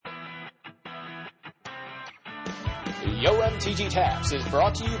Yo MTG Taps is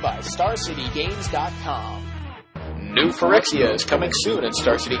brought to you by StarCityGames.com. New Phyrexia is coming soon, and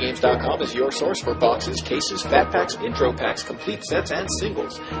StarCityGames.com is your source for boxes, cases, fat packs, intro packs, complete sets, and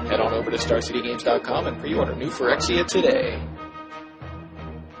singles. Head on over to StarCityGames.com and pre-order New Phyrexia today.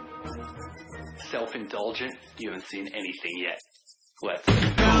 Self-indulgent? You haven't seen anything yet. Let's go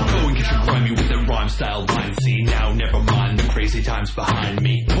and get your grimy with a rhyme style line. See now, never mind the crazy times behind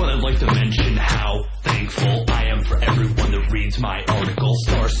me. But I'd like to mention how thankful I am for everyone that reads my articles.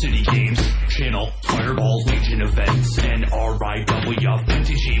 Star City Games channel, Fireball Legion events, and RIW,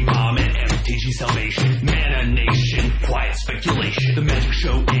 MTG Mom and MTG Salvation, Mana Nation, Quiet Speculation, The Magic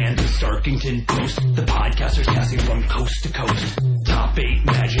Show, and the Starkington Post. The podcasters casting from coast to coast. Top 8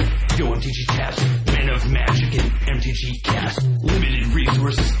 Magic, Yo MTG Taps, Man of Magic, and MTG Cast. Limited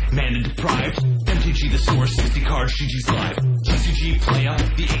resources, mana deprived. MTG the source, 60 cards, GG's live. TCG Playa,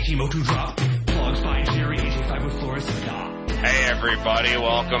 the 1802 drop. Blogs by Jerry, AJ5 with Flores. Hey everybody,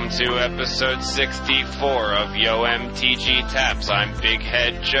 welcome to episode 64 of Yo MTG Taps. I'm Big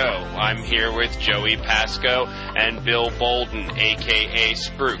Head Joe. I'm here with Joey Pasco and Bill Bolden, aka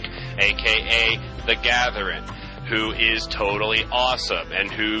Spruik, aka The Gathering, who is totally awesome and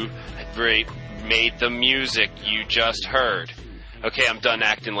who made the music you just heard. Okay, I'm done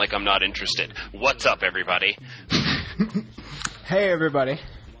acting like I'm not interested. What's up, everybody? Hey, everybody.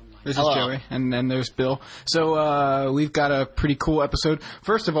 This is Joey, and then there's Bill. So we've got a pretty cool episode.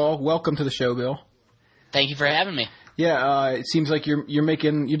 First of all, welcome to the show, Bill. Thank you for having me. Yeah, it seems like you're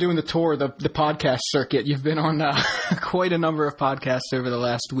doing the tour, the podcast circuit. You've been on quite a number of podcasts over the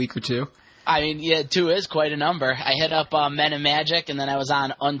last week or two. I mean, yeah, 2 is quite a number. I hit up Men of Magic, and then I was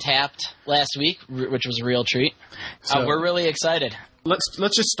on Untapped last week, which was a real treat. So, we're really excited.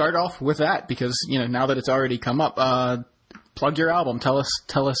 Let's just start off with that because now that it's already come up, plug your album. Tell us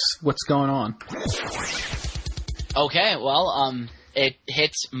what's going on. Okay, well, it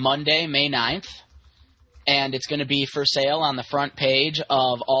hits Monday, May 9th, and it's going to be for sale on the front page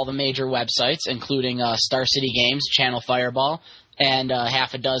of all the major websites, including Star City Games, Channel Fireball, and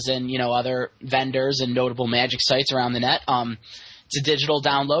half a dozen, other vendors and notable Magic sites around the net. It's a digital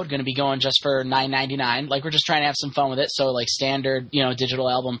download, going to be going just for $9.99. Like, we're just trying to have some fun with it, so like standard, digital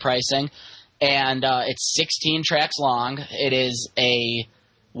album pricing. And it's 16 tracks long. It is a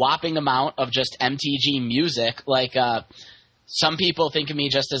whopping amount of just MTG music. Like, some people think of me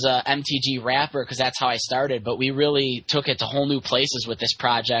just as a MTG rapper because that's how I started, but we really took it to whole new places with this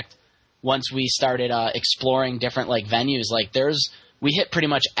project. Once we started exploring different venues, we hit pretty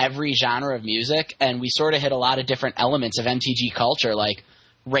much every genre of music, and we sort of hit a lot of different elements of MTG culture,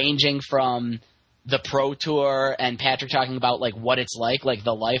 ranging from the Pro Tour and Patrick talking about what it's like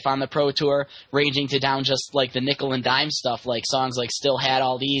the life on the Pro Tour, ranging to down just the nickel and dime stuff, songs like Still Had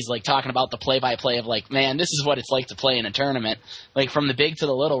All These, talking about the play-by-play of man, this is what it's like to play in a tournament. From the big to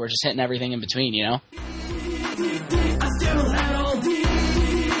the little, we're just hitting everything in between, I still had all these.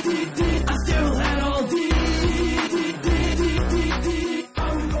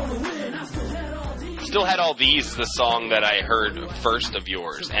 Still Had All These, the song that I heard first of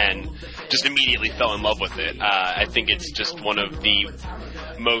yours and just immediately fell in love with it. I think it's just one of the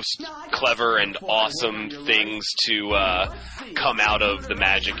most clever and awesome things to come out of the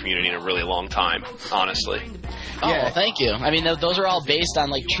Magic community in a really long time, honestly. Oh, yeah. Well, thank you. I mean, those are all based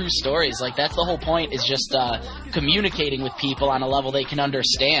on true stories. That's the whole point, is just communicating with people on a level they can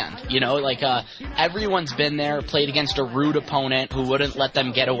understand. Everyone's been there, played against a rude opponent who wouldn't let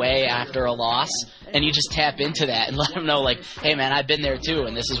them get away after a loss, and you just tap into that and let them know, hey man, I've been there too,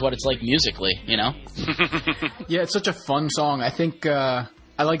 and this is what it's like musically, Yeah, it's such a fun song. I think I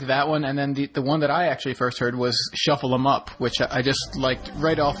like that one, and then the one that I actually first heard was Shuffle 'Em Up, which I just liked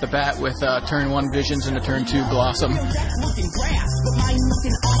right off the bat with turn 1 Visions and a turn 2 Blossom. Looking grass, but mine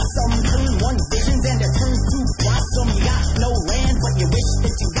looking awesome. Turn 1 Visions and a turn 2 Blossom. You got no land, but you wish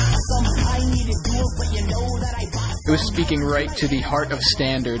that you got some. I need to do it, but you know that I bought some. It was speaking right to the heart of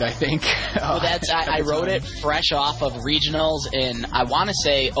Standard, I think. Well, I wrote it fresh off of regionals in, I want to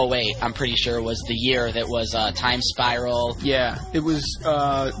say, 08, I'm pretty sure was the year that was Time Spiral. Yeah, it was...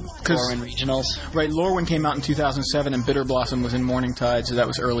 Lorwyn regionals. Right, Lorwyn came out in 2007 and Bitter Blossom was in Morningtide, so that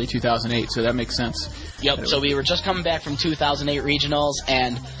was early 2008, so that makes sense. Yep, so we were just coming back from 2008 regionals,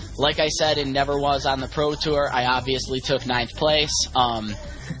 and like I said, it never was on the Pro Tour. I obviously took 9th place.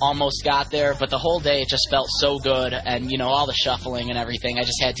 Almost got there, but the whole day it just felt so good, and all the shuffling and everything, I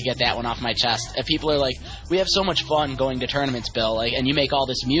just had to get that one off my chest. And people are like, we have so much fun going to tournaments, Bill, and you make all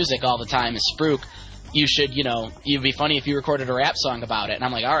this music all the time as Spruik. You should, it'd be funny if you recorded a rap song about it. And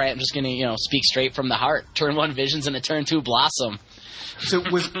I'm like, all right, I'm just going to, speak straight from the heart. Turn 1 Visions and a turn 2 Blossom. So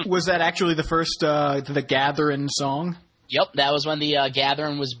was that actually the first the Gathering song? Yep, that was when the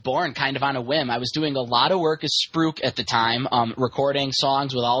Gathering was born, kind of on a whim. I was doing a lot of work as Spruik at the time, recording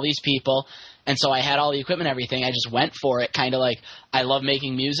songs with all these people, and so I had all the equipment and everything. I just went for it, kind of like I love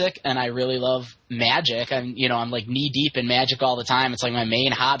making music, and I really love Magic. I'm like knee-deep in Magic all the time. It's like my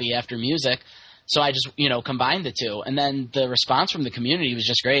main hobby after music. So I just, combined the two. And then the response from the community was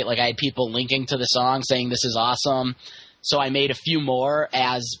just great. Like, I had people linking to the song saying this is awesome. So I made a few more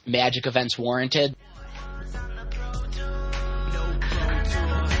as Magic events warranted.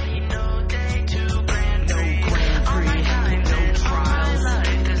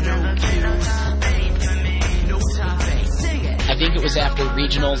 I think it was after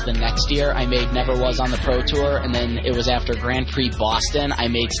regionals the next year I made Never Was on the Pro Tour, and then it was after Grand Prix Boston I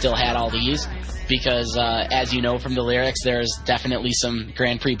made Still Had All These, because as you know from the lyrics, there's definitely some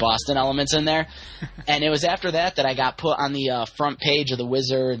Grand Prix Boston elements in there. And it was after that I got put on the front page of the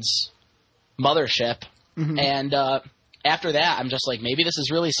Wizards mothership. Mm-hmm. And after that, I'm just like, maybe this is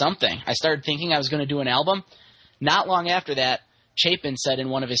really something. I started thinking I was going to do an album. Not long after that, Chapin said in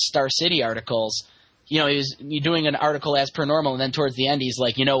one of his Star City articles, he was doing an article as per normal, and then towards the end, he's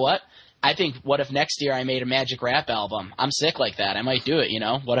like, you know what? I think, what if next year I made a Magic rap album? I'm sick like that. I might do it,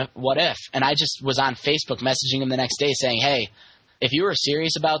 What if? And I just was on Facebook messaging him the next day saying, hey, if you were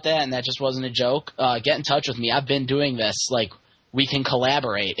serious about that and that just wasn't a joke, get in touch with me. I've been doing this. Like, we can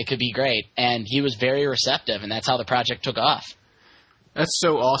collaborate. It could be great. And he was very receptive, and that's how the project took off. That's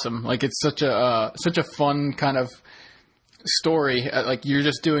so awesome. Like, it's such a fun kind of story. Like, you're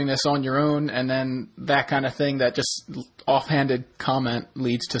just doing this on your own, and then that kind of thing, that just offhanded comment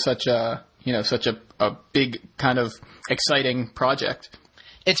leads to such a big kind of exciting project.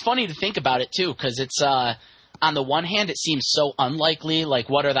 It's funny to think about it too, because it's on the one hand it seems so unlikely. Like,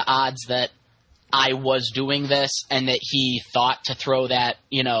 what are the odds that I was doing this and that he thought to throw that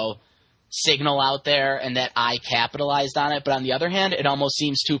signal out there and that I capitalized on it? But on the other hand, it almost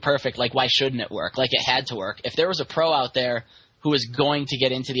seems too perfect. Like, why shouldn't it work? Like, it had to work. If there was a pro out there who was going to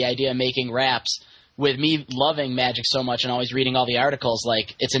get into the idea of making raps, with me loving Magic so much and always reading all the articles,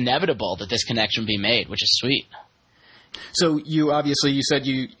 like, it's inevitable that this connection be made, which is sweet. So you said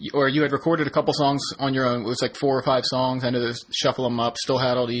you had recorded a couple songs on your own. It was like 4 or 5 songs. I know there's Shuffle 'Em Up, Still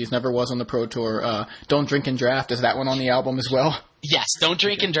Had All These, Never Was on the Pro Tour. Don't Drink and Draft, is that one on the album as well? Yes, Don't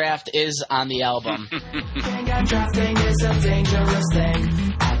Drink and Draft is on the album. Drafting is a dangerous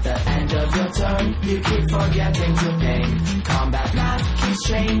thing. At the end of your turn, you keep forgetting to ping. Combat math keeps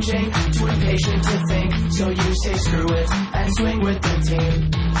changing, too impatient to think. So you say screw it and swing with the team.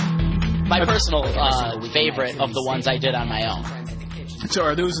 My personal favorite of the ones I did on my own. So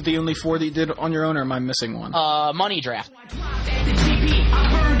are those the only 4 that you did on your own, or am I missing one? Money Draft. I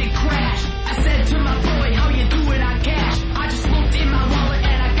burned and crashed. I said to my boy, how you do it, I cash. I just looked in my wallet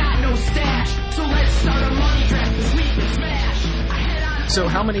and I got no stash. So let's start a money draft this week and smash. So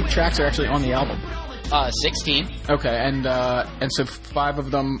how many tracks are actually on the album? 16. Okay, and so 5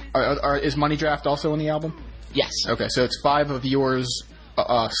 of them is Money Draft also on the album? Yes. Okay, so it's 5 of yours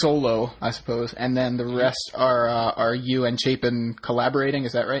solo, I suppose, and then the rest are you and Chapin collaborating.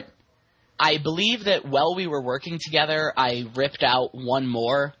 Is that right? I believe that while we were working together, I ripped out one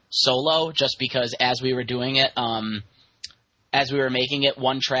more solo, just because as we were doing it, as we were making it,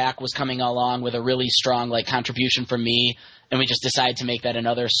 one track was coming along with a really strong contribution from me, and we just decided to make that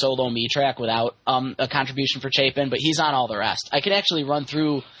another solo me track without a contribution for Chapin. But he's on all the rest. I could actually run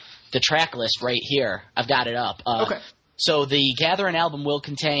through the track list right here. I've got it up. Okay. So the Gathering album will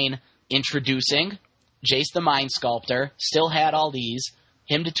contain Introducing, Jace the Mind Sculptor, Still Had All These,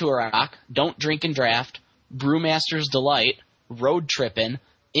 Hymn to Turok, Don't Drink and Draft, Brewmaster's Delight, Road Trippin',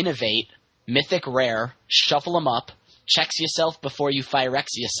 Innovate, Mythic Rare, Shuffle 'Em Up, Checks Yourself Before You Firex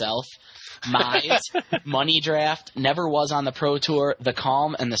Yourself, Mize, Money Draft, Never Was on the Pro Tour, The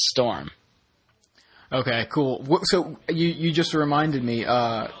Calm, and The Storm. Okay, cool. So you just reminded me,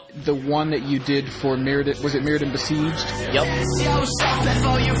 the one that you did for Mirrodin, was it Mirrodin Besieged? Yep. Yourself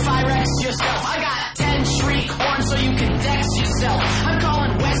before you Firex yourself. I got 10 shriek horns so you can dex yourself. I'm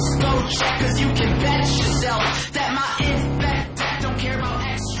calling West Go check cause you can bet yourself that my infect don't care about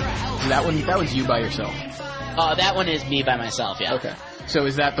extra health. That was you by yourself? That one is me by myself, yeah. Okay. So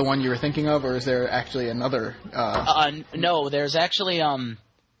is that the one you were thinking of, or is there actually another? No, there's actually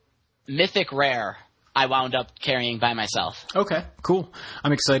Mythic Rare I wound up carrying by myself. Okay, cool.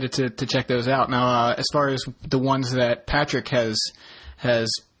 I'm excited to check those out. Now, as far as the ones that Patrick has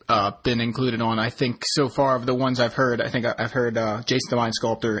been included on, I think so far of the ones I've heard, I've heard Jace the Mind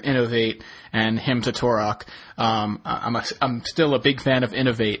Sculptor, Innovate, and Hymn to Turok. I'm still a big fan of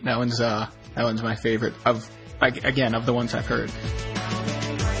Innovate. That one's my favorite. again, of the ones I've heard.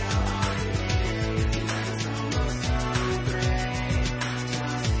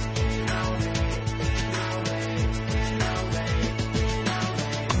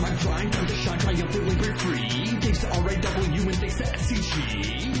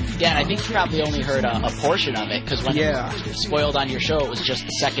 Yeah, and I think you probably only heard a portion of it, because when it was spoiled on your show, it was just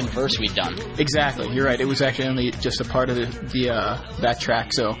the second verse we'd done. Exactly, you're right. It was actually only just a part of that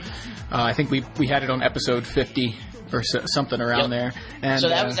track, so I think we had it on episode 50 or something around there. And so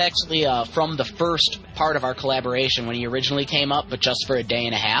that was actually from the first part of our collaboration when he originally came up, but just for a day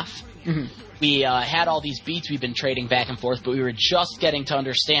and a half. Mm-hmm. We had all these beats we've been trading back and forth, but we were just getting to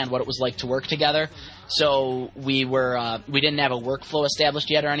understand what it was like to work together. So we didn't have a workflow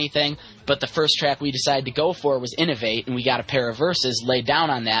established yet or anything, but the first track we decided to go for was Innovate, and we got a pair of verses laid down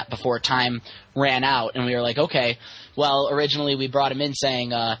on that before time ran out, and we were like, okay, well, originally we brought him in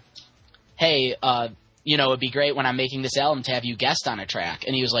saying, hey, it'd be great when I'm making this album to have you guest on a track.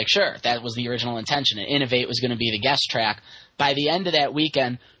 And he was like, sure, that was the original intention, and Innovate was going to be the guest track. By the end of that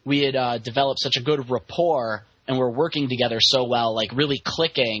weekend, we had developed such a good rapport, and we're working together so well, like really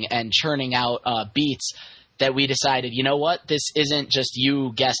clicking and churning out beats, that we decided, you know what, this isn't just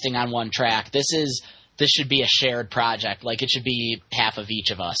you guesting on one track. This should be a shared project. Like, it should be half of each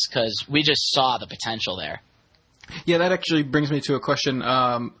of us, because we just saw the potential there. Yeah, that actually brings me to a question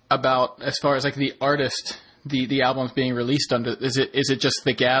about, as far as like the artist, the album's being released under. Is it just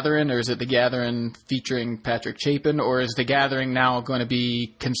The Gathering, or is it The Gathering featuring Patrick Chapin, or is The Gathering now going to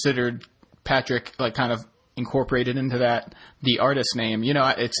be considered Patrick, like, kind of incorporated into that, the artist name?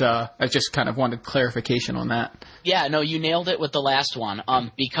 It's I just kind of wanted clarification on that. Yeah, no, you nailed it with the last one.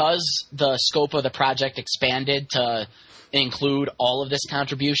 Because the scope of the project expanded to include all of this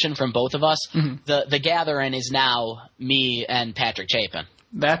contribution from both of us, the Gathering is now me and Patrick Chapin.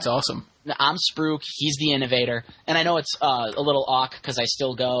 That's awesome. I'm Spruik, he's the innovator, and I know it's a little awk because I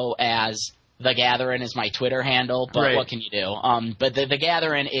still go as The Gathering is my Twitter handle, but right. What can you do? But the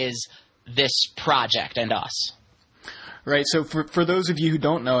Gathering is this project and us. Right, so for those of you who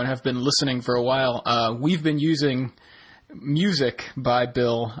don't know and have been listening for a while, we've been using music by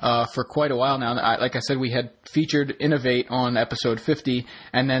Bill for quite a while now. Like I said, we had featured Innovate on episode 50,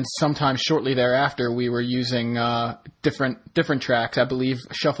 and then sometime shortly thereafter we were using different tracks. I believe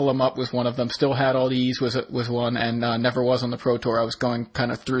Shuffle 'Em Up was one of them. Still Had All These was one, and Never Was on the Pro Tour. I was going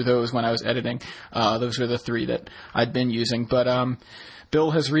kind of through those when I was editing. Those were the three that I'd been using. But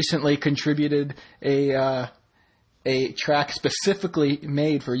Bill has recently contributed a track specifically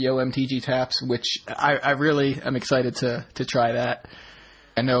made for Yo MTG Taps, which I really am excited to try that.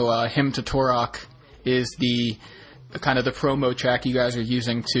 I know Hymn to Torok is the kind of the promo track you guys are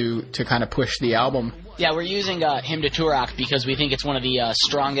using to kind of push the album. Yeah, we're using Hymn to Turok because we think it's one of the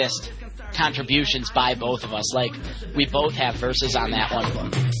strongest contributions by both of us. Like, we both have verses on that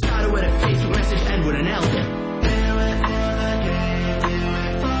one. Started with a Facebook message, end with an L.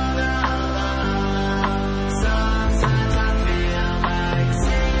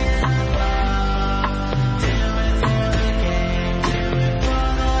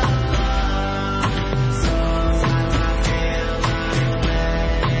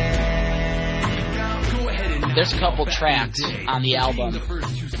 There's a couple tracks on the album.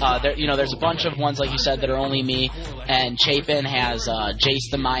 There's a bunch of ones, like you said, that are only me. And Chapin has Jace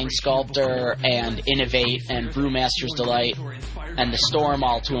the Mind Sculptor and Innovate and Brewmaster's Delight and The Storm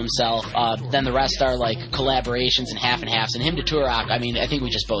all to himself. Then the rest are like collaborations and halves. And Hymn to Turok, I mean, I think we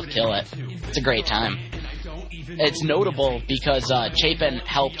just both kill it. It's a great time. It's notable because Chapin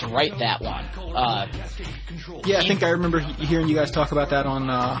helped write that one. Yeah, I think I remember hearing you guys talk about that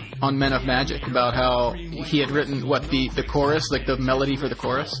on Men of Magic, about how he had written, the chorus, like the melody for the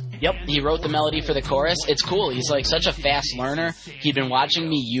chorus? Yep, he wrote the melody for the chorus. It's cool. He's like such a fast learner. He'd been watching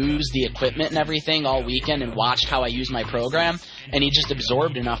me use the equipment and everything all weekend and watched how I use my program, and he just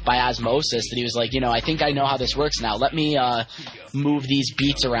absorbed enough by osmosis that he was like, I think I know how this works now. Let me move these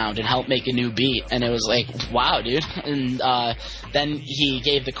beats around and help make a new beat. And it was like, wow, dude. And then he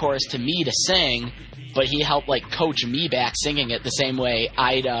gave the chorus to me to sing, but he helped like coach me back singing it the same way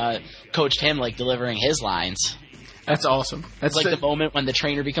I'd coached him, like delivering his lines. That's awesome. That's like the moment when the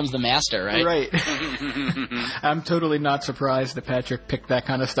trainer becomes the master, right? Right. I'm totally not surprised that Patrick picked that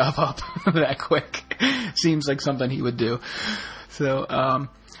kind of stuff up that quick. Seems like something he would do. So,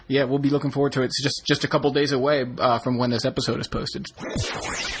 yeah, we'll be looking forward to it. It's just a couple days away from when this episode is posted.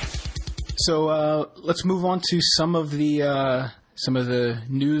 So let's move on to some of the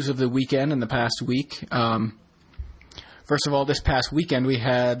news of the weekend and the past week. First of all, this past weekend we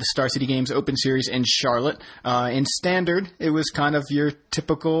had the Star City Games Open Series in Charlotte. In Standard, it was kind of your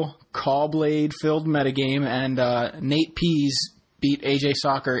typical Caw-Blade-filled metagame, and Nate Pease beat AJ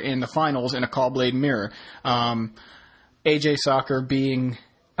Soccer in the finals in a Caw-Blade mirror. AJ Soccer being,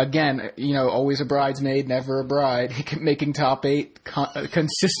 again, always a bridesmaid, never a bride, making top 8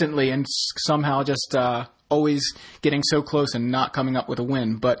 consistently and somehow just always getting so close and not coming up with a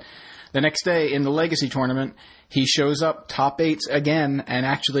win. But the next day in the Legacy tournament, he shows up top 8s again and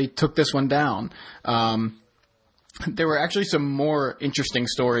actually took this one down. There were actually some more interesting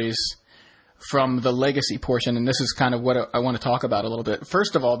stories from the Legacy portion, and this is kind of what I want to talk about a little bit.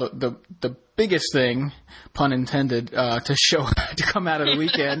 First of all, the biggest thing, pun intended, to come out of the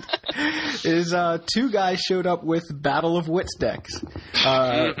weekend is 2 guys showed up with Battle of Wits decks.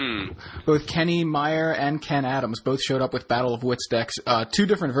 Both Kenny Meyer and Ken Adams both showed up with Battle of Wits decks. 2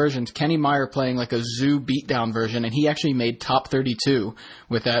 different versions. Kenny Meyer playing like a Zoo beatdown version, and he actually made top 32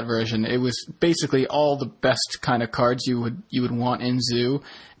 with that version. It was basically all the best kind of cards you would want in Zoo,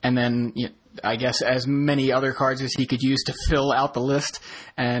 and then I guess as many other cards as he could use to fill out the list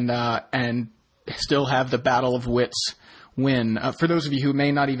and still have the Battle of Wits win. For those of you who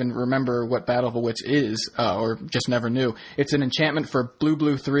may not even remember what Battle of the Wits is or just never knew, it's an enchantment for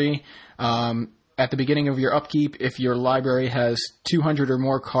blue 3. At the beginning of your upkeep, if your library has 200 or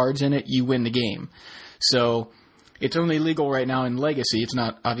more cards in it, you win the game. So it's only legal right now in Legacy. It's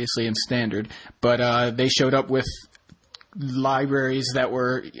not obviously in Standard, but they showed up with libraries that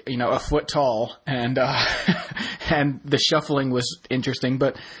were a foot tall, and and the shuffling was interesting,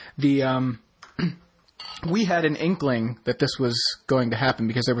 but the we had an inkling that this was going to happen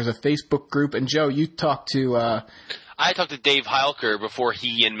because there was a Facebook group, and Joe, you talked to I talked to Dave Heilker before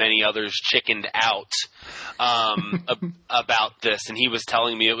he and many others chickened out about this, and he was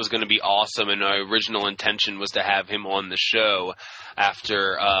telling me it was going to be awesome, and my original intention was to have him on the show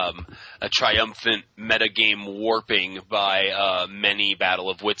after a triumphant metagame warping by many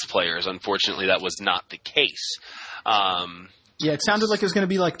Battle of Wits players. Unfortunately, that was not the case. Yeah, it sounded like it was going to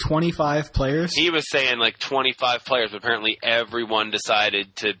be like 25 players. He was saying like 25 players, but apparently everyone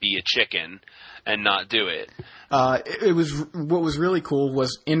decided to be a chicken and not do it. It was what was really cool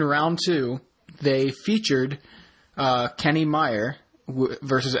was in round 2 they featured Kenny Meyer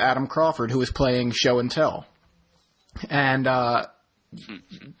versus Adam Crawford, who was playing Show and Tell, and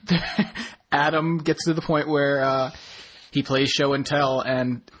Adam gets to the point where he plays Show and Tell,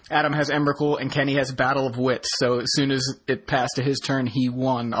 and Adam has Emrakul and Kenny has Battle of Wits. So as soon as it passed to his turn, he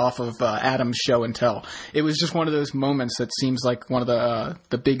won off of Adam's Show and Tell. It was just one of those moments that seems like one of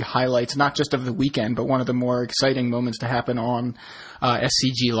the big highlights, not just of the weekend, but one of the more exciting moments to happen on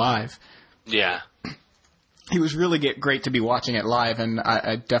SCG Live. Yeah. It was really great to be watching it live, and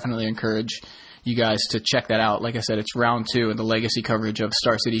I definitely encourage you guys to check that out. Like I said, it's round 2 in the Legacy coverage of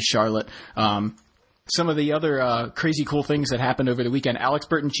Star City Charlotte. Some of the other crazy cool things that happened over the weekend, Alex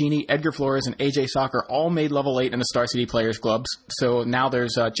Bertoncini, Edgar Flores, and AJ Soccer all made level 8 in the Star City Players Clubs. So now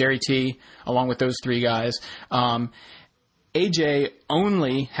there's Jerry T, along with those 3 guys. AJ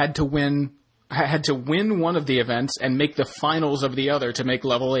only had to win one of the events and make the finals of the other to make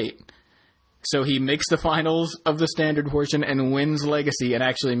level 8. So he makes the finals of the Standard portion and wins Legacy and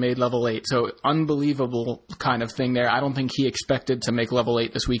actually made level 8. So unbelievable kind of thing there. I don't think he expected to make level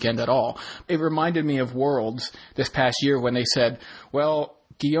 8 this weekend at all. It reminded me of Worlds this past year when they said, well,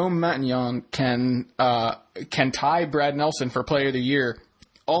 Guillaume Matignon can tie Brad Nelson for Player of the Year.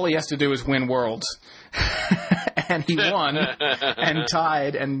 All he has to do is win Worlds. And he won and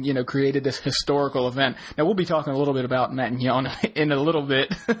tied and, created this historical event. Now, we'll be talking a little bit about Matignon in a little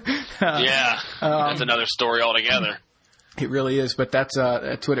bit. Yeah, that's another story altogether. It really is, but that's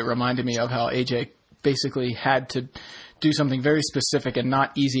what it reminded me of, how AJ basically had to do something very specific and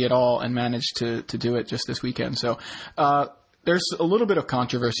not easy at all and managed to do it just this weekend. So there's a little bit of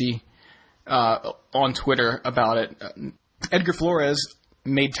controversy on Twitter about it. Edgar Flores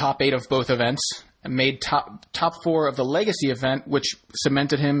made top 8 of both events, and made top 4 of the Legacy event, which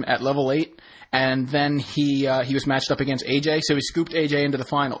cemented him at level 8. And then he was matched up against AJ, so he scooped AJ into the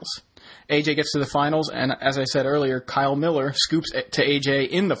finals. AJ gets to the finals, and as I said earlier, Kyle Miller scoops to AJ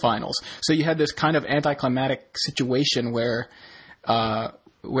in the finals. So you had this kind of anticlimactic situation where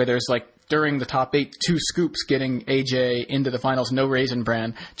there's like, during the top 8, 2 scoops getting AJ into the finals, no Raisin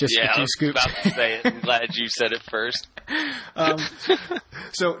Bran, just the 2 scoops. Yeah, I was about to say it. I'm glad you said it first.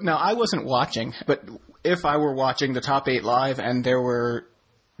 So now I wasn't watching, but if I were watching the top 8 live and there were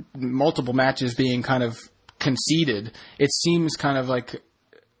multiple matches being kind of conceded, it seems kind of like,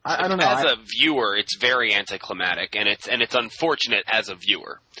 I don't know. As a viewer, it's very anticlimactic, and it's unfortunate as a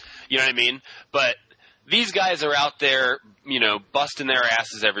viewer. You know what I mean? But these guys are out there, busting their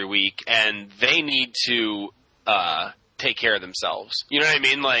asses every week, and they need to take care of themselves. You know what I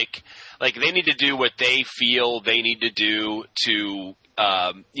mean? Like they need to do what they feel they need to do to,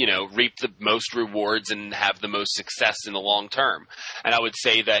 reap the most rewards and have the most success in the long term. And I would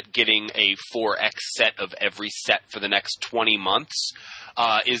say that getting a 4X set of every set for the next 20 months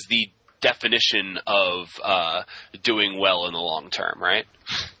is the definition of doing well in the long term, right?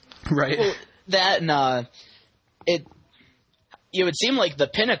 Right. Well, that and it would seem like the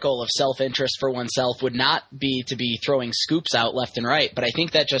pinnacle of self-interest for oneself would not be to be throwing scoops out left and right, but I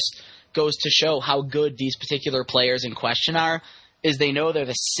think that just goes to show how good these particular players in question are, is they know they're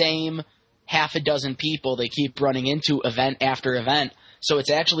the same half a dozen people they keep running into event after event, so it's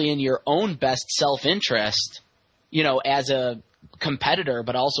actually in your own best self-interest, as a competitor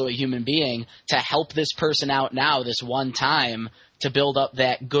but also a human being, to help this person out now this one time to build up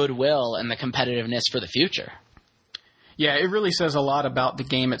that goodwill and the competitiveness for the future. Yeah, it really says a lot about the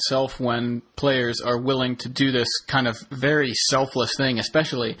game itself when players are willing to do this kind of very selfless thing,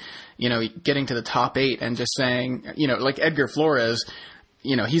 especially, getting to the top 8 and just saying, like Edgar Flores,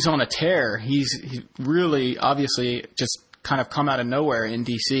 he's on a tear. He's really obviously just kind of come out of nowhere in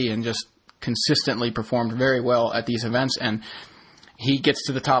DC and just consistently performed very well at these events. And he gets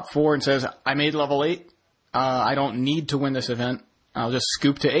to the top 4 and says, I made level 8. I don't need to win this event. I'll just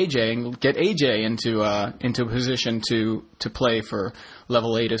scoop to AJ and get AJ into a position to play for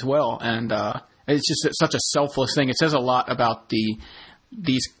level 8 as well. And it's just such a selfless thing. It says a lot about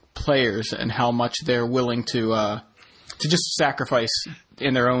these players and how much they're willing to just sacrifice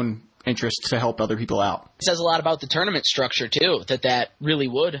in their own interest to help other people out. It says a lot about the tournament structure too, that really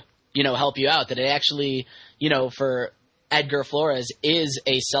would, help you out, that it actually, for Edgar Flores is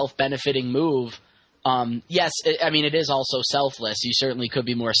a self-benefiting move. Yes, it is also selfless. You certainly could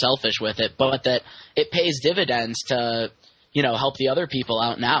be more selfish with it, but that it pays dividends to, help the other people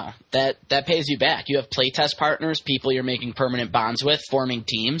out now. That pays you back. You have playtest partners, people you're making permanent bonds with, forming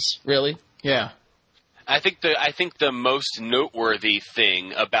teams, really. Yeah. I think the most noteworthy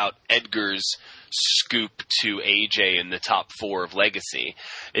thing about Edgar's scoop to AJ in the top 4 of Legacy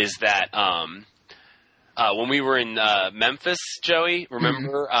is that when we were in Memphis, Joey,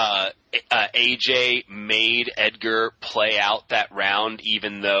 remember AJ made Edgar play out that round,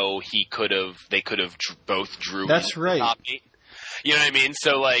 even though they could have both drew. That's right. Top 8. You know what I mean?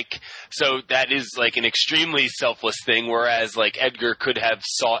 So that is like an extremely selfless thing, whereas like Edgar could have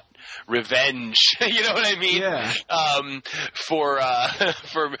sought revenge. You know what I mean? Yeah. For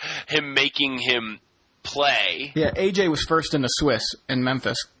him making him play. Yeah, AJ was first in the Swiss in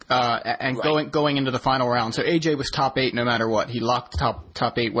Memphis. And right. going into the final round. So AJ was top 8 no matter what. He locked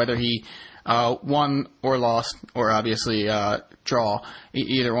top 8, whether he won or lost, or obviously draw,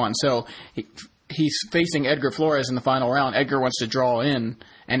 either one. So he's facing Edgar Flores in the final round. Edgar wants to draw in,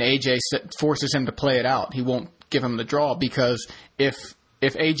 and AJ forces him to play it out. He won't give him the draw because if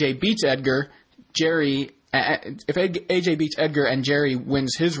AJ beats Edgar, if AJ beats Edgar and Jerry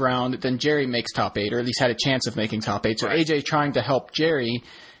wins his round, then Jerry makes top 8, or at least had a chance of making top 8. So right. AJ trying to help Jerry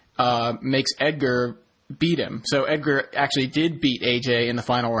makes Edgar beat him. So Edgar actually did beat AJ in the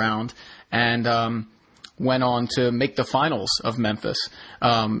final round and went on to make the finals of Memphis.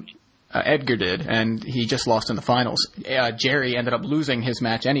 Edgar did, and he just lost in the finals. Jerry ended up losing his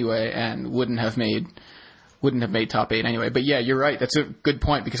match anyway and wouldn't have made top 8 anyway. But yeah, you're right. That's a good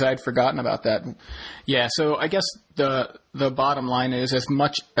point because I had forgotten about that. Yeah, so I guess the bottom line is, as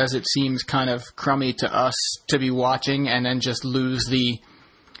much as it seems kind of crummy to us to be watching and then just lose the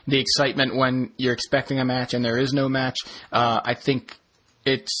excitement when you're expecting a match and there is no match, I think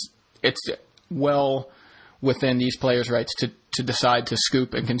it's well within these players' rights to decide to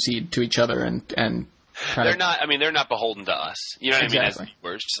scoop and concede to each other and they're not beholden to us. You know what exactly.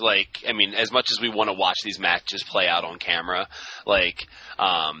 I mean? As viewers, as much as we want to watch these matches play out on camera,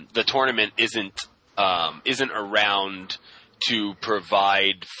 the tournament isn't around to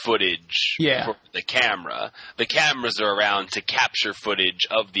provide footage for the camera. The cameras are around to capture footage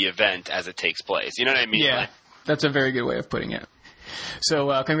of the event as it takes place. You know what I mean? Yeah, that's a very good way of putting it.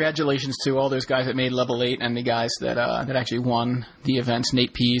 So congratulations to all those guys that made level 8 and the guys that actually won the events.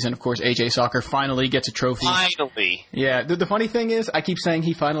 Nate Pease and, of course, AJ Soccer finally gets a trophy. Finally. Yeah. The funny thing is, I keep saying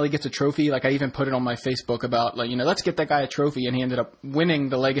he finally gets a trophy. Like, I even put it on my Facebook about, let's get that guy a trophy. And he ended up winning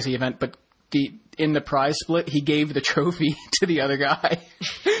the Legacy event. But in the prize split, he gave the trophy to the other guy.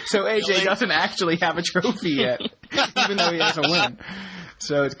 So AJ doesn't actually have a trophy yet, even though he doesn't win.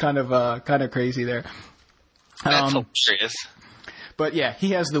 So it's kind of crazy there. That's hilarious. But yeah,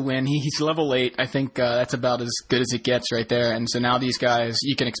 he has the win. He's level 8. I think that's about as good as it gets right there. And so now these guys,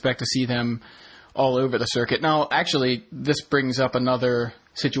 you can expect to see them all over the circuit. Now, actually, this brings up another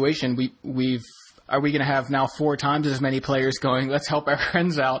situation. Are we going to have now 4 times as many players going, let's help our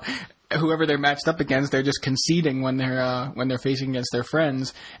friends out? Whoever they're matched up against, they're just conceding when they're facing against their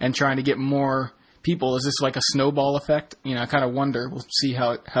friends and trying to get more people. Is this like a snowball effect? I kind of wonder. We'll see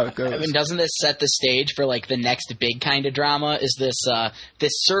how it goes. I mean, doesn't this set the stage for like the next big kind of drama? Is this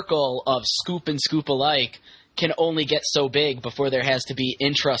circle of scoop and scoop alike can only get so big before there has to be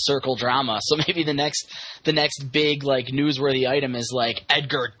intra-circle drama. So maybe the next big like newsworthy item is like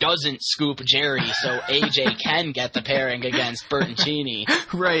Edgar doesn't scoop Jerry, so AJ can get the pairing against Bertoncini.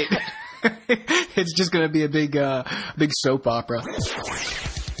 Right. It's just going to be a big soap opera.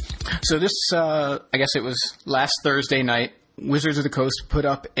 So this, I guess it was last Thursday night, Wizards of the Coast put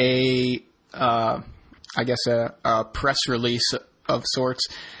up a press release of sorts,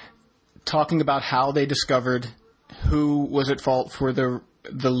 talking about how they discovered who was at fault for the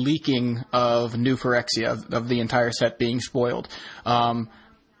leaking of New Phyrexia, of the entire set being spoiled.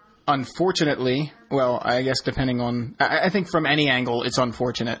 Unfortunately, well, I guess depending on... I think from any angle, it's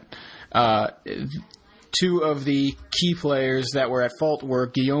unfortunate. 2 of the key players that were at fault were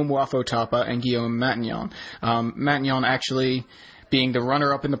Guillaume Wafo-Tapa and Guillaume Matignon. Matignon actually being the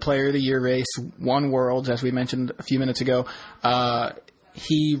runner-up in the Player of the Year race, won Worlds, as we mentioned a few minutes ago.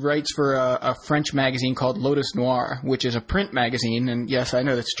 He writes for a French magazine called Lotus Noir, which is a print magazine. And yes, I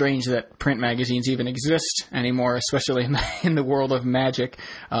know that's strange that print magazines even exist anymore, especially in the world of Magic.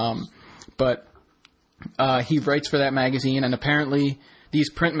 But he writes for that magazine, and apparently these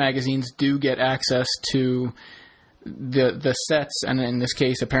print magazines do get access to the sets, and in this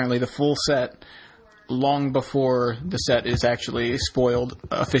case, apparently the full set, long before the set is actually spoiled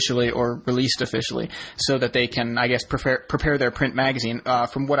officially or released officially, so that they can, I guess, prepare their print magazine.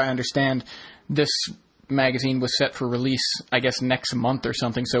 From what I understand, this magazine was set for release, I guess, next month or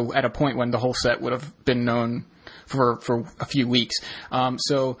something, so at a point when the whole set would have been known for a few weeks.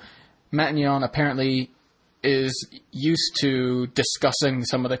 So Matignon apparently is used to discussing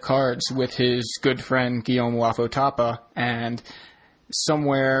some of the cards with his good friend Guillaume Wafo-Tapa, and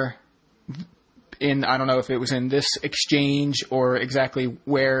somewhere I don't know if it was in this exchange or exactly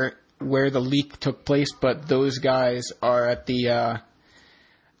where the leak took place, but those guys are at the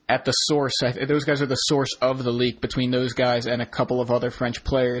source. Those guys are the source of the leak between those guys and a couple of other French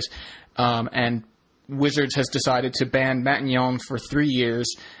players. And Wizards has decided to ban Matignon for 3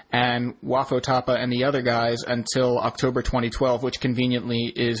 years and Wafo-Tapa and the other guys until October 2012, which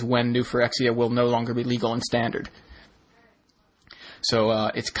conveniently is when New Phyrexia will no longer be legal and standard.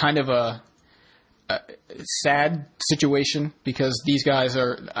 So it's kind of a sad situation, because these guys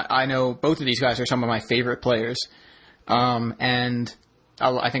I know both of these guys are some of my favorite players, and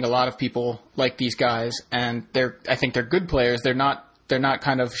I think a lot of people like these guys, and I think they're good players. They're not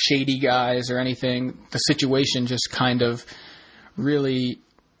kind of shady guys or anything. The situation just kind of really,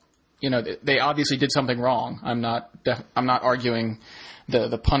 they obviously did something wrong. I'm not arguing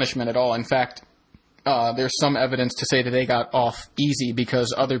the punishment at all. In fact, there's some evidence to say that they got off easy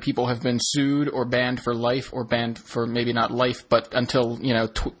because other people have been sued or banned for life, or banned for maybe not life, but until,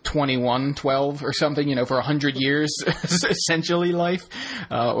 2112 or something, for 100 years, essentially life,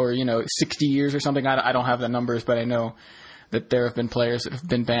 or, 60 years or something. I don't have the numbers, but I know that there have been players that have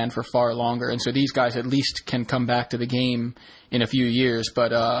been banned for far longer. And so these guys at least can come back to the game in a few years,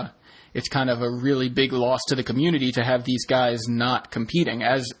 but, it's kind of a really big loss to the community to have these guys not competing.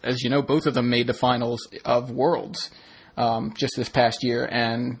 As you know, both of them made the finals of Worlds just this past year,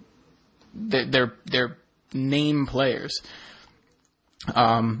 and they're name players.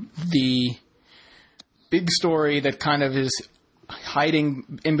 The big story that kind of is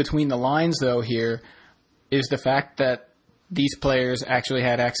hiding in between the lines, though, here is the fact that these players actually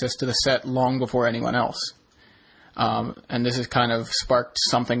had access to the set long before anyone else. And this has kind of sparked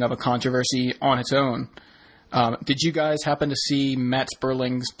something of a controversy on its own. Did you guys happen to see Matt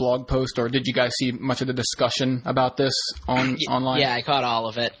Sperling's blog post, or did you guys see much of the discussion about this online? Yeah, I caught all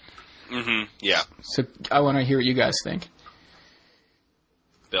of it. Mm-hmm. Yeah. So I want to hear what you guys think.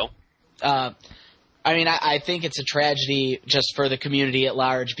 Bill? I think it's a tragedy just for the community at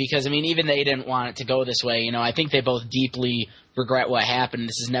large, because, even they didn't want it to go this way. I think they both deeply regret what happened.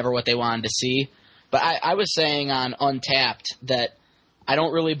 This is never what they wanted to see. But I was saying on Untapped that I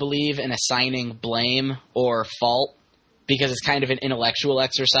don't really believe in assigning blame or fault, because it's kind of an intellectual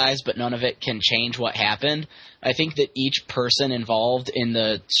exercise, but none of it can change what happened. I think that each person involved in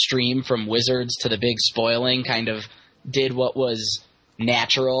the stream from Wizards to the big spoiling kind of did what was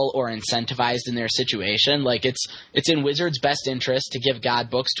natural or incentivized in their situation. Like, it's in Wizards' best interest to give God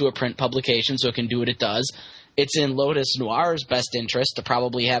books to a print publication so it can do what it does. it's in Lotus Noir's best interest to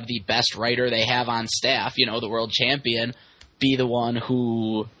probably have the best writer they have on staff, the world champion, be the one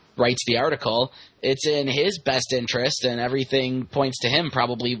who writes the article. It's in his best interest, and everything points to him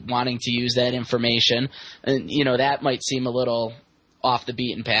probably wanting to use that information. And, that might seem a little off the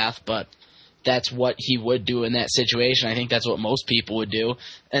beaten path, but that's what he would do in that situation. I think that's what most people would do.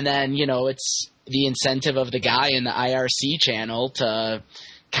 And then, it's the incentive of the guy in the IRC channel to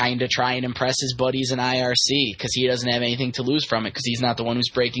kind of try and impress his buddies in IRC because he doesn't have anything to lose from it because he's not the one who's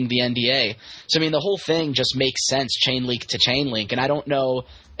breaking the NDA. So, the whole thing just makes sense, chain link to chain link. And I don't know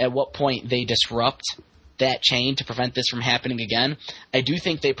at what point they disrupt that chain to prevent this from happening again. I do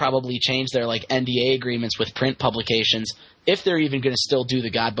think they probably change their NDA agreements with print publications if they're even going to still do the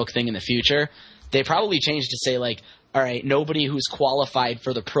Godbook thing in the future. They probably change to say all right, nobody who's qualified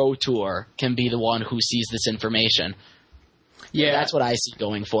for the Pro Tour can be the one who sees this information. Yeah, that's what I see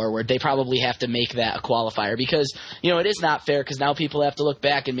going forward. They probably have to make that a qualifier because, it is not fair because now people have to look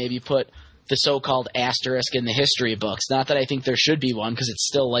back and maybe put the so-called asterisk in the history books. Not that I think there should be one because it's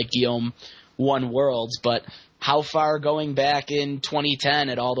still like Guillaume won Worlds, but how far going back in 2010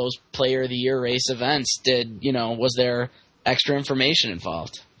 at all those Player of the Year race events was there extra information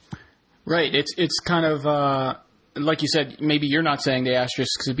involved? Right. It's kind of like you said, maybe you're not saying the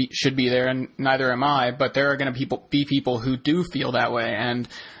asterisks should be there, and neither am I, but there are going to be people who do feel that way. And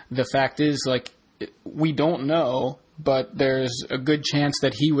the fact is, we don't know, but there's a good chance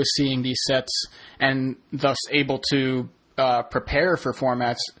that he was seeing these sets and thus able to prepare for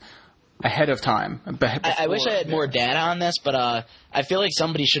formats ahead of time. I wish I had more data on this, but I feel like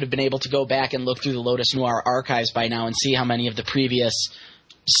somebody should have been able to go back and look through the Lotus Noir archives by now and see how many of the previous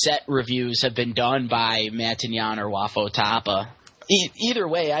set reviews have been done by Matignon or Wafo Tapa. Either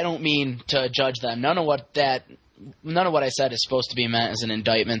way, I don't mean to judge them. None of what I said is supposed to be meant as an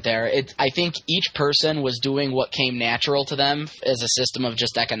indictment there. I think each person was doing what came natural to them as a system of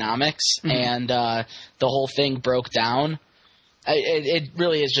just economics, and the whole thing broke down. It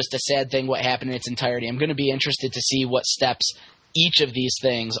really is just a sad thing what happened in its entirety. I'm going to be interested to see what steps each of these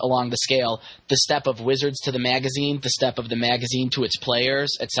things along the scale, the step of Wizards to the magazine, the step of the magazine to its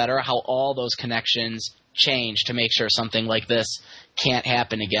players, etc., how all those connections change to make sure something like this can't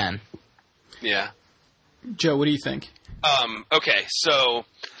happen again. Yeah. Joe, what do you think? Okay, so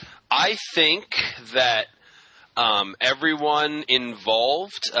I think that everyone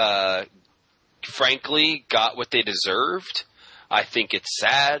involved, frankly, got what they deserved. I think it's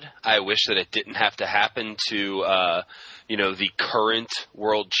sad. I wish that it didn't have to happen to the current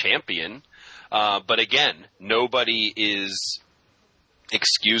world champion. But again, nobody is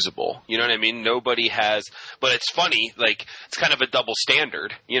excusable. You know what I mean? Nobody has – but it's funny. It's kind of a double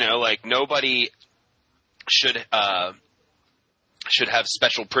standard. Nobody should have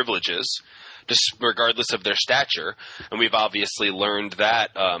special privileges just regardless of their stature. And we've obviously learned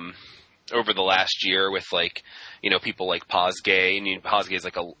that over the last year with people like Pozgay. And Pozgay is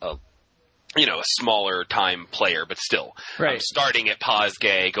a smaller time player, but still. Right. I'm starting at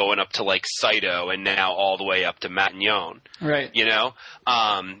Pozgay, going up to Saito, and now all the way up to Matignon. Right.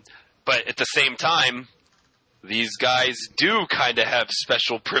 But at the same time, these guys do kind of have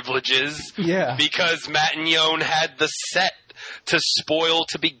special privileges. Yeah. Because Matignon had the set to spoil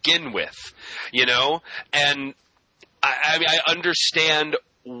to begin with, And I understand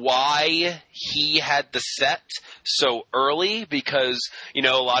why he had the set so early because, a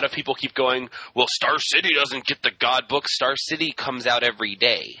lot of people keep going, well, Star City doesn't get the God book. Star City comes out every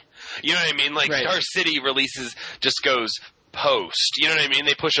day. You know what I mean? Right. Star City releases just goes post. You know what I mean?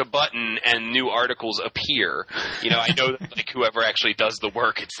 They push a button and new articles appear. I know that whoever actually does the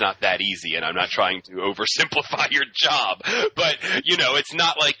work, it's not that easy, and I'm not trying to oversimplify your job. But, it's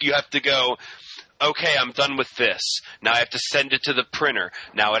not like you have to go, okay, I'm done with this. Now I have to send it to the printer.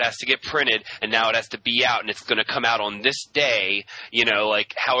 Now it has to get printed, and now it has to be out, and it's going to come out on this day,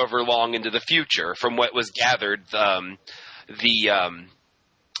 however long into the future. From what was gathered, the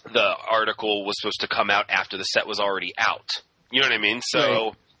article was supposed to come out after the set was already out. You know what I mean?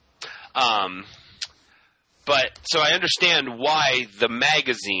 So, so I understand why the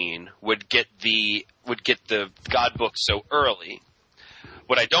magazine would get the God book so early.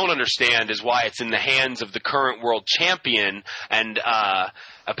 What I don't understand is why it's in the hands of the current world champion, and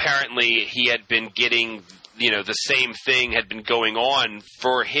apparently he had been getting, the same thing had been going on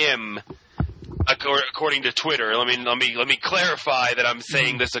for him. According to Twitter, let me clarify that I'm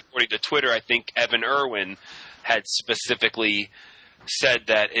saying this according to Twitter. I think Evan Irwin had specifically said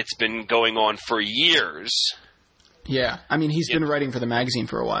that it's been going on for years. Yeah, he's been writing for the magazine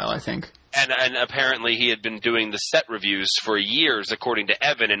for a while, I think. And apparently he had been doing the set reviews for years, according to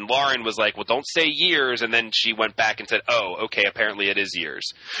Evan. And Lauren was like, well, don't say years. And then she went back and said, oh, okay, apparently it is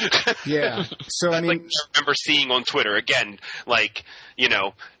years. Yeah. So, I mean, like, I remember seeing on Twitter, again, like, you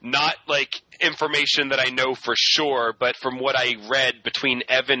know, not like information that I know for sure, but from what I read between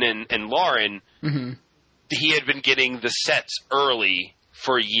Evan and Lauren, he had been getting the sets early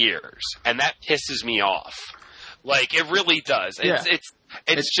for years. And that pisses me off. Like, it really does. Yeah.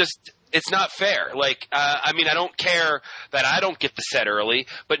 It's just... It's not fair. Like, I mean, I don't care that I don't get the set early,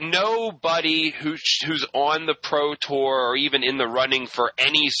 but nobody who's on the Pro Tour or even in the running for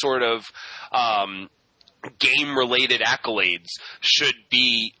any sort of game-related accolades should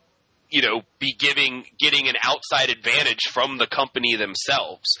be, you know, getting an outside advantage from the company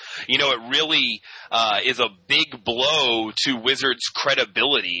themselves. You know, it really is a big blow to Wizards'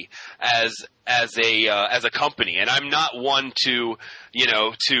 credibility as a company. And I'm not one to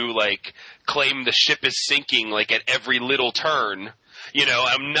like claim the ship is sinking like at every little turn. You know,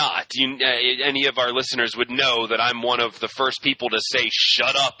 I'm not. Any of our listeners would know that I'm one of the first people to say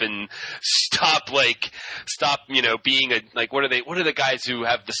shut up and stop, you know, being what are the guys who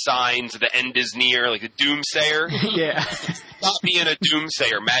have the signs, the end is near, like the doomsayer? Yeah. Stop being a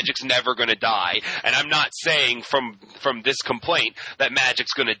doomsayer. Magic's never going to die. And I'm not saying from this complaint that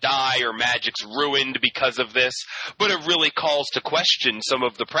Magic's going to die or Magic's ruined because of this, but it really calls to question some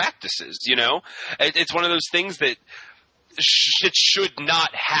of the practices, you know? It's one of those things that it should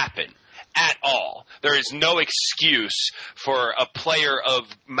not happen at all. There is no excuse for a player of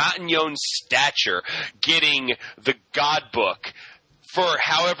Matignone's stature getting the God Book for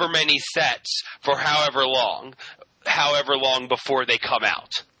however many sets for however long before they come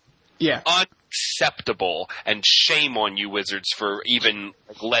out. Yeah. Unacceptable, and shame on you, Wizards, for even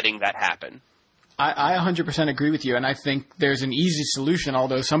letting that happen. I 100% agree with you, and I think there's an easy solution,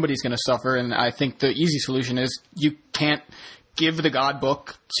 although somebody's going to suffer, and I think the easy solution is you can't give the God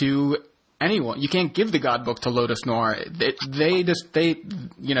Book to anyone. You can't give the God Book to Lotus Noir.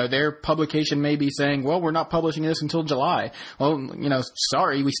 Their publication may be saying, well, we're not publishing this until July. Well, you know,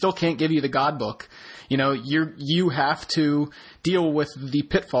 sorry, we still can't give you the God Book. You know, you have to deal with the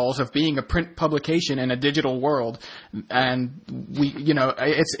pitfalls of being a print publication in a digital world, and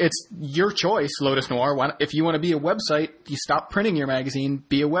it's your choice, Lotus Noir. If you want to be a website, you stop printing your magazine,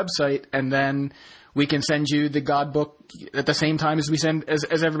 be a website, and then we can send you the God Book at the same time as we send,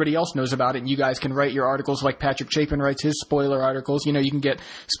 as everybody else knows about it. And you guys can write your articles like Patrick Chapin writes his spoiler articles. You know, you can get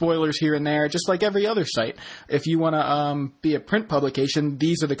spoilers here and there, just like every other site. If you want to be a print publication,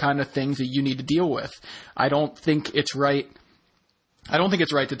 these are the kind of things that you need to deal with. I don't think it's right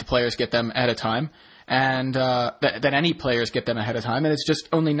that the players get them at a time. And that any players get them ahead of time, and it's just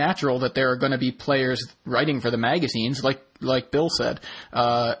only natural that there are going to be players writing for the magazines, like Bill said.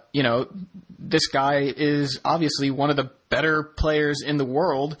 You know, this guy is obviously one of the better players in the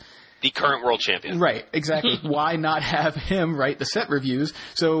world. The current world champion. Right, exactly. Why not have him write the set reviews?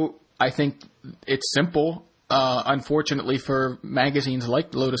 So I think it's simple. Unfortunately for magazines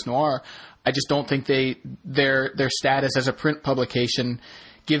like Lotus Noir, I just don't think their status as a print publication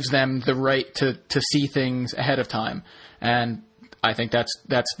gives them the right to see things ahead of time, and I think that's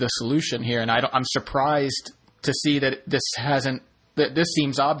the solution here. And I'm surprised to see that this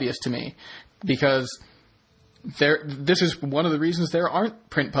seems obvious to me, because this is one of the reasons there aren't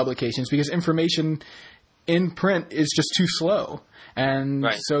print publications, because information in print is just too slow, and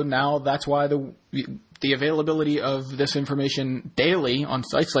right. So now that's why the availability of this information daily on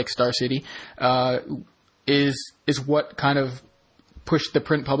sites like Star City is what kind of push the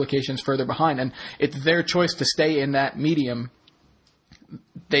print publications further behind, and it's their choice to stay in that medium.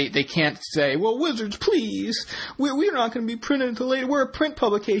 They can't say, well, Wizards, please, we're not going to be printed until later. We're a print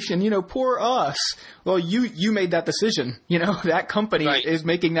publication, you know, poor us. Well, you made that decision. You know, that company right. is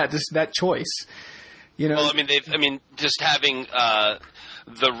making that choice. You know, well, I mean, just having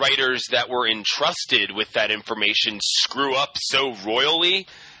the writers that were entrusted with that information screw up so royally.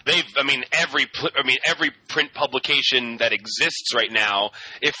 Every print publication that exists right now,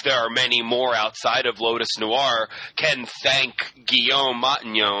 if there are many more outside of Lotus Noir, can thank Guillaume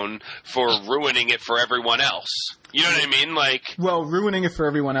Matignone for ruining it for everyone else. You know what I mean? Well, ruining it for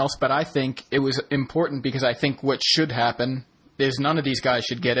everyone else, but I think it was important, because I think what should happen is none of these guys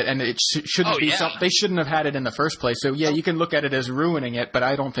should get it, and it shouldn't be something. They shouldn't have had it in the first place. So yeah, you can look at it as ruining it, but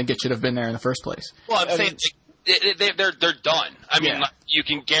I don't think it should have been there in the first place. Well, I'm saying they're done. I mean, you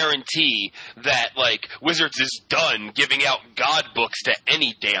can guarantee that Wizards is done giving out God books to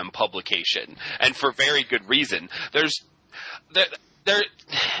any damn publication, and for very good reason.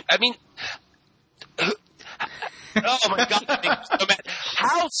 Oh my God!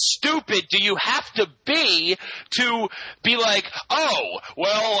 how stupid do you have to be like, oh,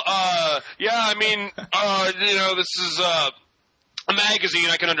 well, yeah, I mean, this is a magazine,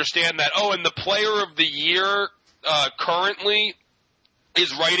 I can understand that. Oh, and the player of the year currently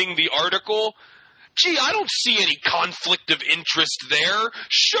is writing the article. Gee, I don't see any conflict of interest there.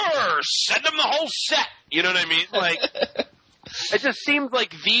 Sure, send them the whole set. You know what I mean? Like, it just seems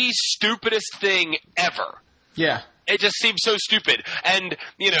like the stupidest thing ever. Yeah. It just seems so stupid. And,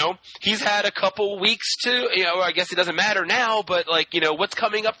 he's had a couple weeks to, I guess it doesn't matter now, but, what's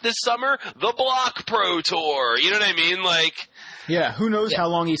coming up this summer? The Block Pro Tour. You know what I mean? Like... Yeah, who knows how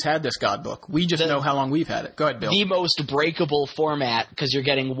long he's had this God book. We just know how long we've had it. Go ahead, Bill. The most breakable format, because you're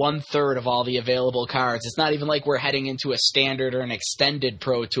getting 1/3 of all the available cards. It's not even like we're heading into a standard or an extended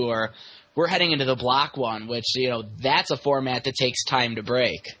Pro Tour. We're heading into the block one, which, that's a format that takes time to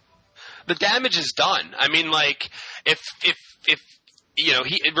break. The damage is done. I mean, if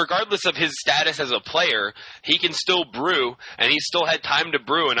he, regardless of his status as a player, he can still brew, and he's still had time to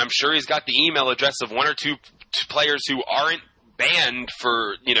brew, and I'm sure he's got the email address of one or two players who aren't banned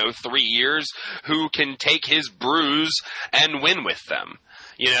for 3 years who can take his brews and win with them,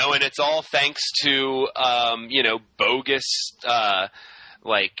 and it's all thanks to bogus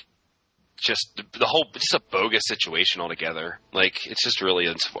just a bogus situation altogether. It's just really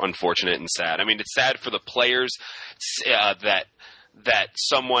unfortunate and sad. I mean, it's sad for the players that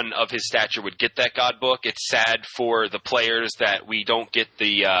someone of his stature would get that God book. It's sad for the players that we don't get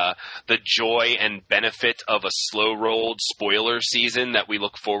the joy and benefit of a slow-rolled spoiler season that we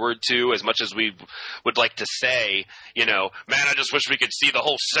look forward to as much as we would like to say, man, I just wish we could see the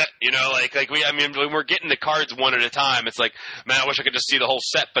whole set, when we're getting the cards one at a time, it's like, man, I wish I could just see the whole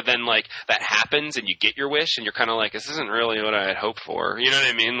set, but then, that happens and you get your wish and you're kind of like, this isn't really what I had hoped for. You know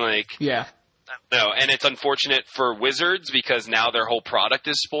what I mean? Yeah. No, and it's unfortunate for Wizards because now their whole product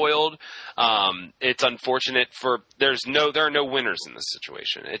is spoiled. It's unfortunate there are no winners in this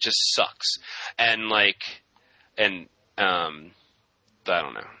situation. It just sucks. And I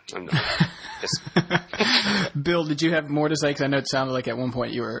don't know. Bill, did you have more to say? Because I know it sounded like at one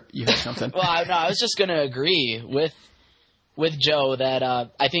point you had something. Well, I was just going to agree with Joe that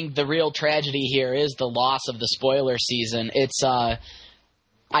I think the real tragedy here is the loss of the spoiler season. It's I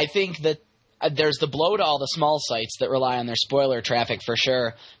think that there's the blow to all the small sites that rely on their spoiler traffic for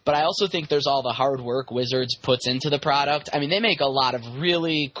sure, but I also think there's all the hard work Wizards puts into the product. I mean, they make a lot of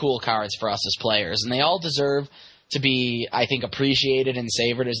really cool cards for us as players, and they all deserve to be, I think, appreciated and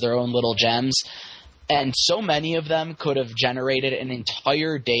savored as their own little gems. And so many of them could have generated an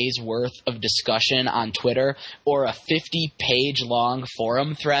entire day's worth of discussion on Twitter or a 50-page long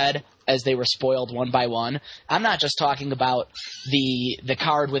forum thread as they were spoiled one by one. I'm not just talking about the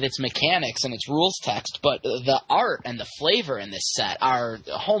card with its mechanics and its rules text, but the art and the flavor in this set are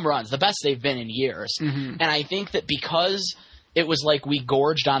home runs, the best they've been in years. Mm-hmm. And I think that because it was like we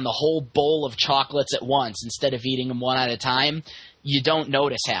gorged on the whole bowl of chocolates at once instead of eating them one at a time, you don't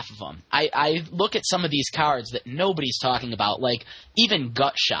notice half of them. I look at some of these cards that nobody's talking about, like even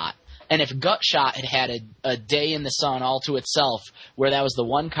Gut Shot. And if Gut Shot had had a day in the sun all to itself where that was the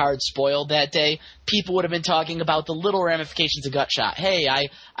one card spoiled that day, people would have been talking about the little ramifications of Gut Shot. Hey,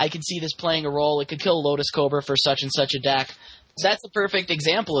 I can see this playing a role. It could kill Lotus Cobra for such and such a deck. That's a perfect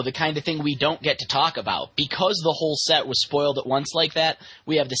example of the kind of thing we don't get to talk about. Because the whole set was spoiled at once like that,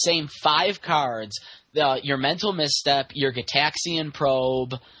 we have the same 5 cards, your Mental Misstep, your Gitaxian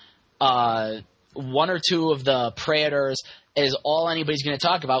Probe, 1 or 2 of the Praetors, is all anybody's going to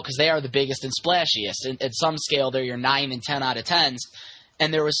talk about because they are the biggest and splashiest. And at some scale, they're your 9 and 10 out of 10s.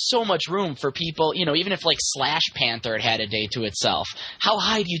 And there was so much room for people, even if Slash Panther had a day to itself. How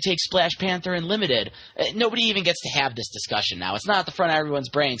high do you take Splash Panther in Limited? Nobody even gets to have this discussion now. It's not at the front of everyone's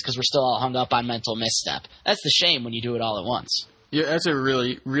brains because we're still all hung up on Mental Misstep. That's the shame when you do it all at once. Yeah, that's a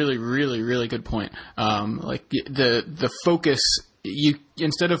really, really, really, really good point. The focus,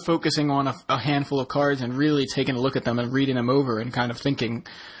 instead of focusing on a handful of cards and really taking a look at them and reading them over and kind of thinking,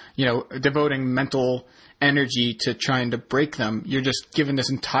 devoting mental energy to trying to break them, you're just given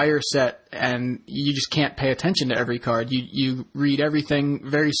this entire set and you just can't pay attention to every card. You read everything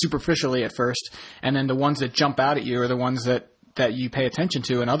very superficially at first, and then the ones that jump out at you are the ones that you pay attention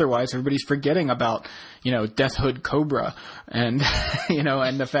to, and otherwise everybody's forgetting about, Death Hood Cobra and,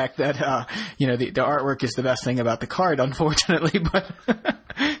 and the fact that, the artwork is the best thing about the card, unfortunately, but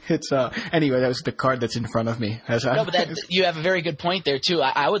it's, anyway, that was the card that's in front of me. You have a very good point there too.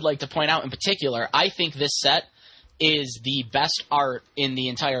 I would like to point out in particular, I think this set is the best art in the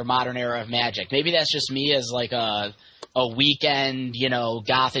entire modern era of Magic. Maybe that's just me as a weekend,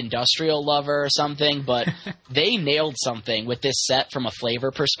 goth industrial lover or something, but they nailed something with this set from a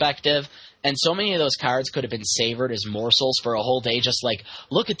flavor perspective. And so many of those cards could have been savored as morsels for a whole day, just like,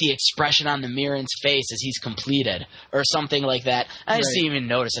 look at the expression on the Mirren's face as he's completed, or something like that. I just didn't even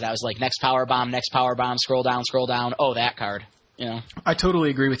notice it. I was like, next power bomb, scroll down. Oh, that card. I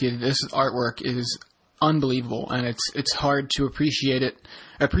totally agree with you. This artwork is unbelievable, and it's hard to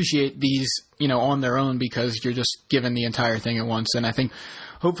appreciate these, on their own, because you're just given the entire thing at once. And I think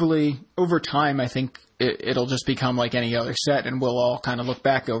hopefully over time, I think it'll just become like any other set, and we'll all kind of look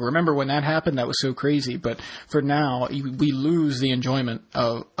back over, remember when that happened? That was so crazy. But for now, we lose the enjoyment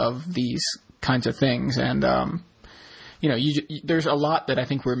of these kinds of things. And, there's a lot that I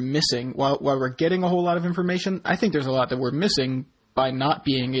think we're missing. While we're getting a whole lot of information, I think there's a lot that we're missing by not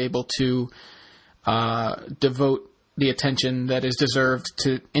being able to devote the attention that is deserved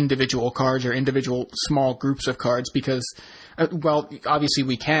to individual cards or individual small groups of cards, because obviously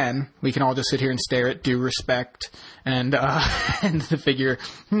we can all just sit here and stare at due respect and the figure,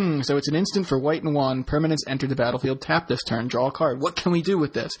 so it's an instant for white and 1, permanents enter the battlefield, tap this turn, draw a card. What can we do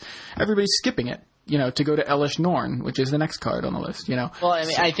with this? Everybody's skipping it, to go to Elish Norn, which is the next card on the list, Well,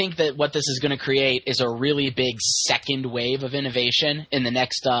 I think that what this is going to create is a really big second wave of innovation in the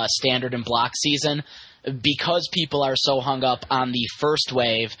next standard and block season. Because people are so hung up on the first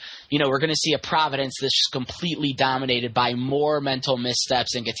wave, we're going to see a Providence that's completely dominated by more mental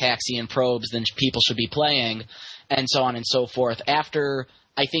missteps and Gataxian probes than people should be playing, and so on and so forth. After,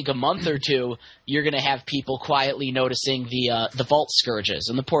 I think, a month or two, you're going to have people quietly noticing the Vault Scourges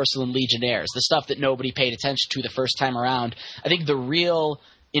and the Porcelain Legionnaires, the stuff that nobody paid attention to the first time around. I think the real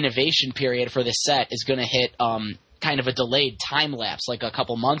innovation period for this set is going to hit kind of a delayed time lapse, like a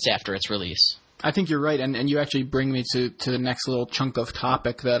couple months after its release. I think you're right, and you actually bring me to the next little chunk of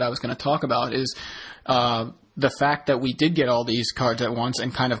topic that I was going to talk about, is the fact that we did get all these cards at once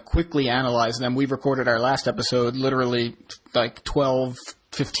and kind of quickly analyze them. We recorded our last episode literally like 12,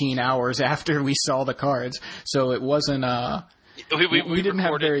 15 hours after we saw the cards, so it wasn't we didn't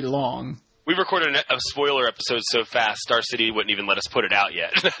have very long. We recorded a spoiler episode so fast, Star City wouldn't even let us put it out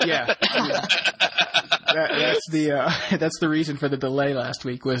yet. Yeah. That's the reason for the delay last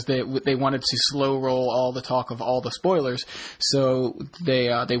week, was they wanted to slow roll all the talk of all the spoilers, so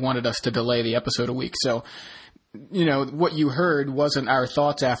they wanted us to delay the episode a week. So, what you heard wasn't our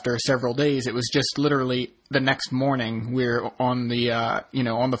thoughts after several days. It was just literally the next morning we're on the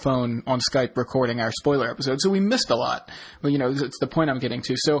on the phone on Skype recording our spoiler episode. So we missed a lot. But it's the point I'm getting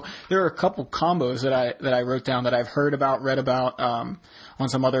to. So there are a couple combos that I wrote down that I've heard about, read about on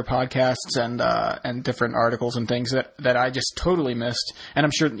some other podcasts and different articles and things that I just totally missed. And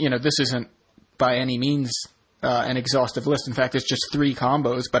I'm sure this isn't by any means an exhaustive list. In fact, it's just 3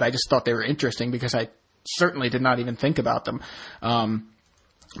 combos, but I just thought they were interesting because I certainly did not even think about them.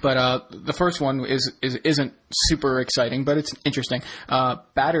 But the first one isn't super exciting, but it's interesting.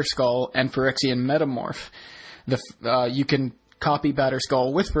 Batterskull and Phyrexian Metamorph. You can copy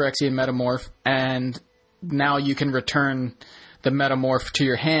Batterskull with Phyrexian Metamorph, and now you can return the Metamorph to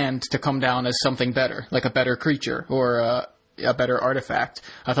your hand to come down as something better, like a better creature or a better artifact.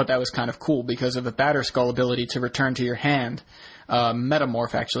 I thought that was kind of cool because of the Batterskull ability to return to your hand.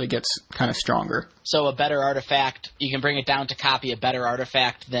 Metamorph actually gets kind of stronger. So a better artifact, you can bring it down to copy a better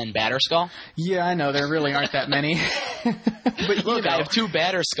artifact than Batterskull? Yeah, I know. There really aren't that many. But look, I have 2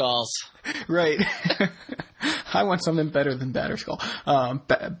 Batterskulls. Right. I want something better than Batterskull.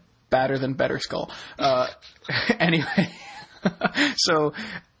 Better than Batterskull. Anyway. So,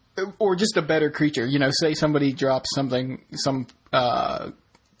 or just a better creature. Say somebody drops some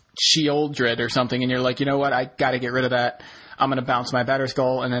Sheoldred or something, and you're like, you know what, I got to get rid of that. I'm going to bounce my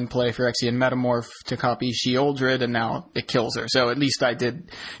Batterskull and then play Phyrexian Metamorph to copy Sheoldred, and now it kills her. So at least I did,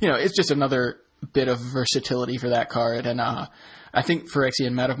 it's just another bit of versatility for that card. And I think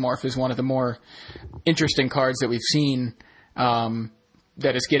Phyrexian Metamorph is one of the more interesting cards that we've seen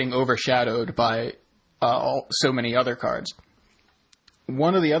that is getting overshadowed by so many other cards.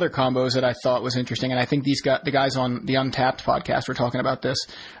 One of the other combos that I thought was interesting, and I think the guys on the Untapped podcast were talking about this,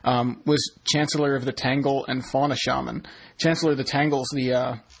 was Chancellor of the Tangle and Fauna Shaman. Chancellor of the Tangle's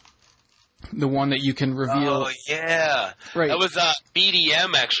the one that you can reveal. Oh, yeah. Right. That was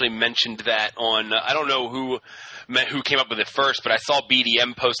BDM actually mentioned that on, I don't know who came up with it first, but I saw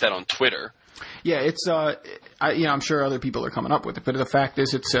BDM post that on Twitter. Yeah, it's I'm sure other people are coming up with it, but the fact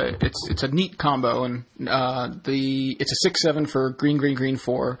is it's a neat combo, and it's a 6/7 for green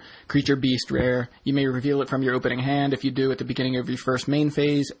 4 creature beast rare. You may reveal it from your opening hand. If you do at the beginning of your first main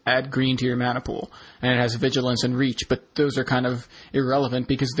phase, add green to your mana pool, and it has vigilance and reach. But those are kind of irrelevant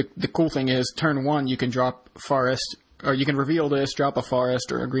because the cool thing is turn 1 you can drop Forest or you can reveal this, drop a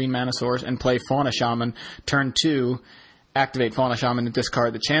Forest or a Green Mana Source, and play Fauna Shaman. Turn 2, activate Fauna Shaman and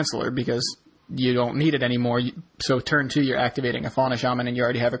discard the Chancellor because you don't need it anymore. So turn 2, you're activating a Fauna Shaman and you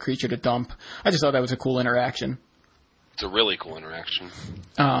already have a creature to dump. I just thought that was a cool interaction. It's a really cool interaction.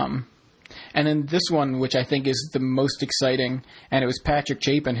 And then this one, which I think is the most exciting, and it was Patrick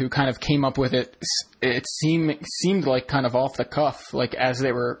Chapin who kind of came up with it. It seemed like kind of off the cuff, like as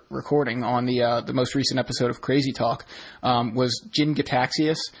they were recording on the most recent episode of Crazy Talk, was Jin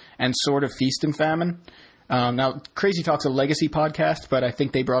Gitaxias and Sword of Feast and Famine. Now, Crazy Talk's a legacy podcast, but I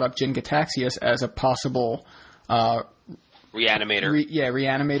think they brought up Jin Gitaxias as a possible reanimator.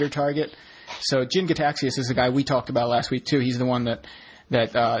 Reanimator target. So Jin Gitaxias is the guy we talked about last week too. He's the one that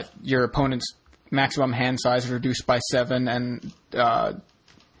your opponent's maximum hand size is reduced by 7, and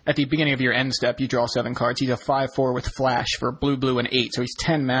at the beginning of your end step, you draw 7 cards. He's a 5/4 with Flash for blue, and 8, so he's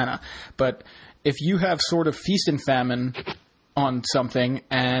 10 mana. But if you have Sword of Feast and Famine on something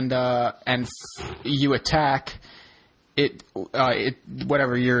and you attack it,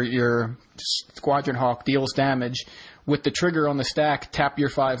 whatever your Squadron Hawk deals damage. With the trigger on the stack, tap your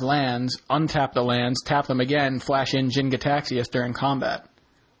 5 lands, untap the lands, tap them again, flash in Jin Gitaxias during combat.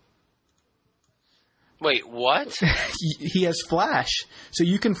 Wait, what? He has flash, so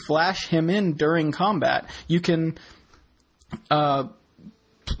you can flash him in during combat. You can put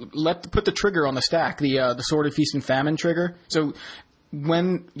the trigger on the stack, the Sword of Feast and Famine trigger. So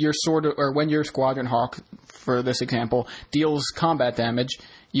when your Squadron Hawk, for this example, deals combat damage,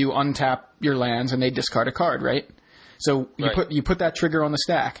 you untap your lands and they discard a card, right? So you put that trigger on the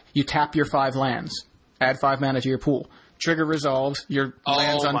stack. You tap your 5 lands. Add 5 mana to your pool. Trigger resolves. Your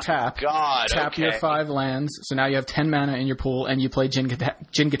lands untap. Tap your 5 lands. So now you have 10 mana in your pool, and you play Jin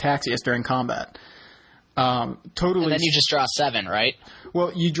Gitaxias during combat. Totally. And then you just draw 7, right?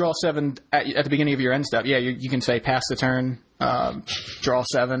 Well, you draw 7 at the beginning of your end step. Yeah, you can say pass the turn, draw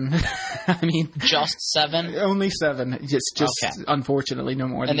 7. I mean, just 7? Only 7. Just okay. Unfortunately, no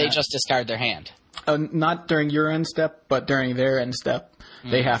more than that. And they just discard their hand. Not during your end step, but during their end step,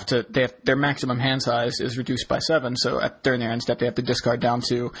 they have their maximum hand size is reduced by 7. So during their end step, they have to discard down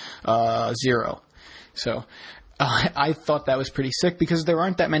to 0. So I thought that was pretty sick because there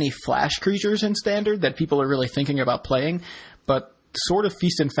aren't that many flash creatures in Standard that people are really thinking about playing. But Sword of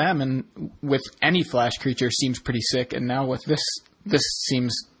Feast and Famine with any flash creature seems pretty sick, and now with this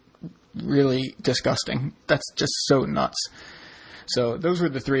seems really disgusting. That's just so nuts. So those were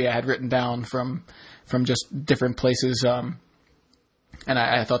the 3 I had written down from just different places, and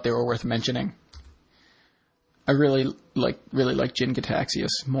I thought they were worth mentioning. I really like Jin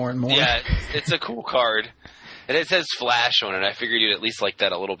Gitaxias more and more. Yeah, it's a cool card. And it says Flash on it. I figured you'd at least like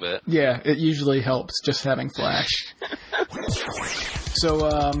that a little bit. Yeah, it usually helps just having Flash.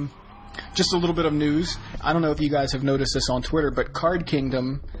 So, just a little bit of news. I don't know if you guys have noticed this on Twitter, but Card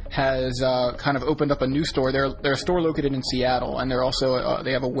Kingdom has kind of opened up a new store. They're a store located in Seattle, and they're also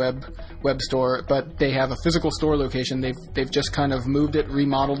they have a web store, but they have a physical store location. They've just kind of moved it,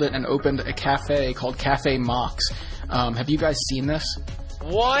 remodeled it, and opened a cafe called Cafe Mox. Have you guys seen this?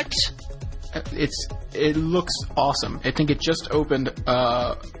 What? It looks awesome. I think it just opened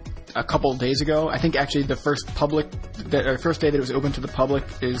a couple of days ago. I think actually the first day that it was open to the public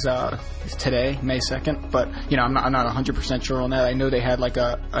is today, May 2nd. But I'm not 100% sure on that. I know they had like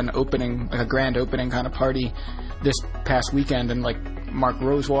an opening, like a grand opening kind of party this past weekend, and like Mark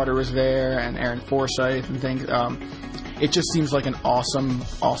Rosewater was there and Aaron Forsythe and things. It just seems like an awesome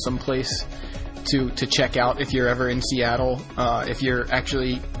place to check out if you're ever in Seattle. If you're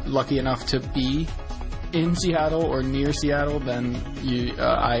actually lucky enough to be in Seattle or near Seattle, then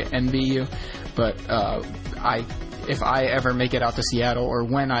I envy you. But if I ever make it out to Seattle, or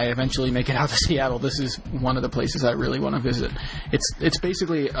when I eventually make it out to Seattle, this is one of the places I really want to visit. It's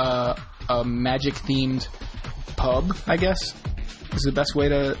basically a Magic themed pub, I guess, is the best way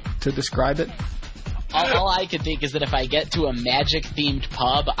to describe it. All I could think is that if I get to a Magic-themed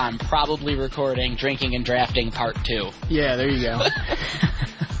pub, I'm probably recording Drinking and Drafting Part 2. Yeah, there you go.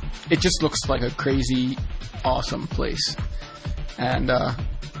 It just looks like a crazy, awesome place. And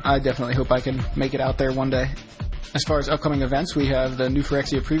I definitely hope I can make it out there one day. As far as upcoming events, we have the New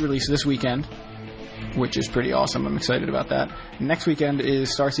Phyrexia pre-release this weekend, which is pretty awesome. I'm excited about that. Next weekend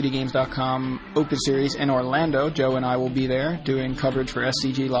is StarCityGames.com Open Series in Orlando. Joe and I will be there doing coverage for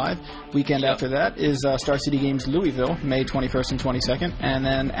SCG Live. Weekend after that is Star City Games Louisville, May 21st and 22nd. And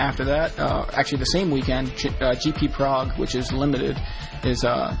then after that, actually the same weekend, GP Prague, which is limited, is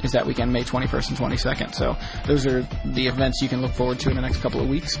that weekend, May 21st and 22nd. So those are the events you can look forward to in the next couple of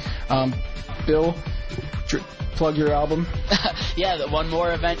weeks. Bill, Plug your album. Yeah, the one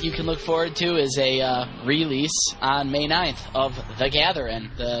more event you can look forward to is a release on May 9th of The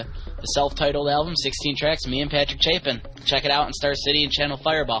Gathering, the self-titled album, 16 tracks, me and Patrick Chapin. Check it out in Star City and Channel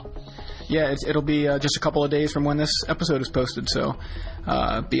Fireball. Yeah, it'll be just a couple of days from when this episode is posted, so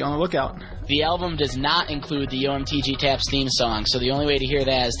be on the lookout. The album does not include the MTG Taps theme song, so the only way to hear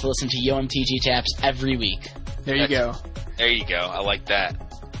that is to listen to MTG Taps every week. There you go. There you go. I like that.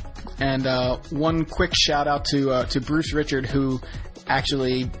 And one quick shout out to Bruce Richard, who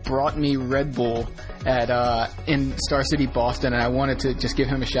actually brought me Red Bull in Star City, Boston, and I wanted to just give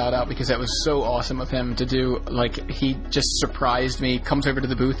him a shout out because that was so awesome of him to do. Like, he just surprised me, comes over to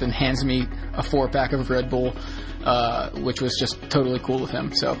the booth and hands me a 4-pack of Red Bull, which was just totally cool of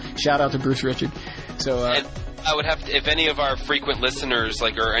him. So shout out to Bruce Richard. So I would have to, if any of our frequent listeners,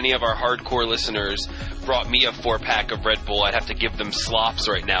 or any of our hardcore listeners, brought me a 4-pack of Red Bull, I'd have to give them slops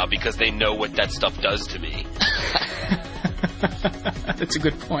right now because they know what that stuff does to me. That's a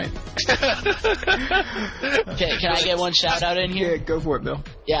good point. Okay, can I get one shout out in here? Yeah, go for it, Bill.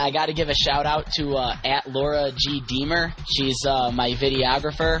 Yeah, I got to give a shout out to at Laura G. Deemer. She's my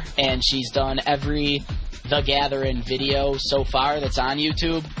videographer, and she's done every The Gathering video so far that's on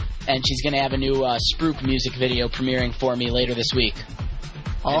YouTube, and she's going to have a new Spruik music video premiering for me later this week.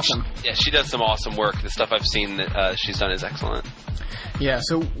 Awesome. She does some awesome work. The stuff I've seen that she's done is excellent. Yeah,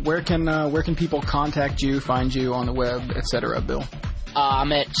 so where can people contact you, find you on the web, etc., Bill?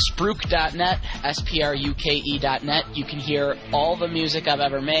 I'm at spruke.net, spruke.net. You can hear all the music I've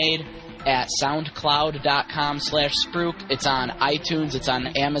ever made at soundcloud.com/spruke. It's on iTunes, it's on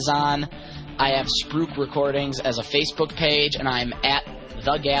Amazon. I have Spruik Recordings as a Facebook page, and I'm at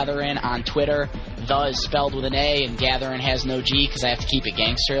The Gathering on Twitter. The is spelled with an A, and Gathering has no G, because I have to keep it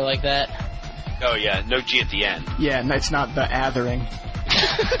gangster like that. Oh, yeah, no G at the end. Yeah, and it's not The Athering.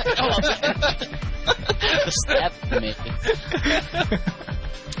 The step to me.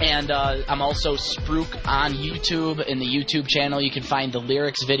 And I'm also Spruik on YouTube. In the YouTube channel, you can find the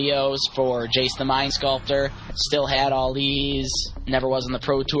lyrics videos for Jace the Mind Sculptor, Still Had All These, Never Was on the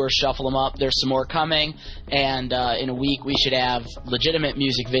Pro Tour, Shuffle 'em Up. There's some more coming. And in a week, we should have legitimate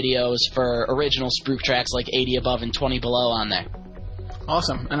music videos for original Spruik tracks like 80 Above and 20 Below on there.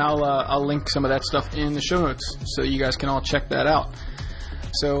 Awesome. And I'll link some of that stuff in the show notes so you guys can all check that out.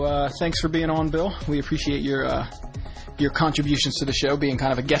 So thanks for being on, Bill. We appreciate your contributions to the show, being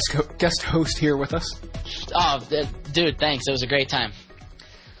kind of a guest host here with us. Oh, dude, thanks. It was a great time.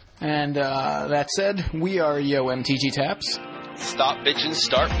 And that said, we are MTG Taps. Stop bitchin',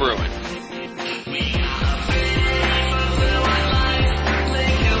 start brewing.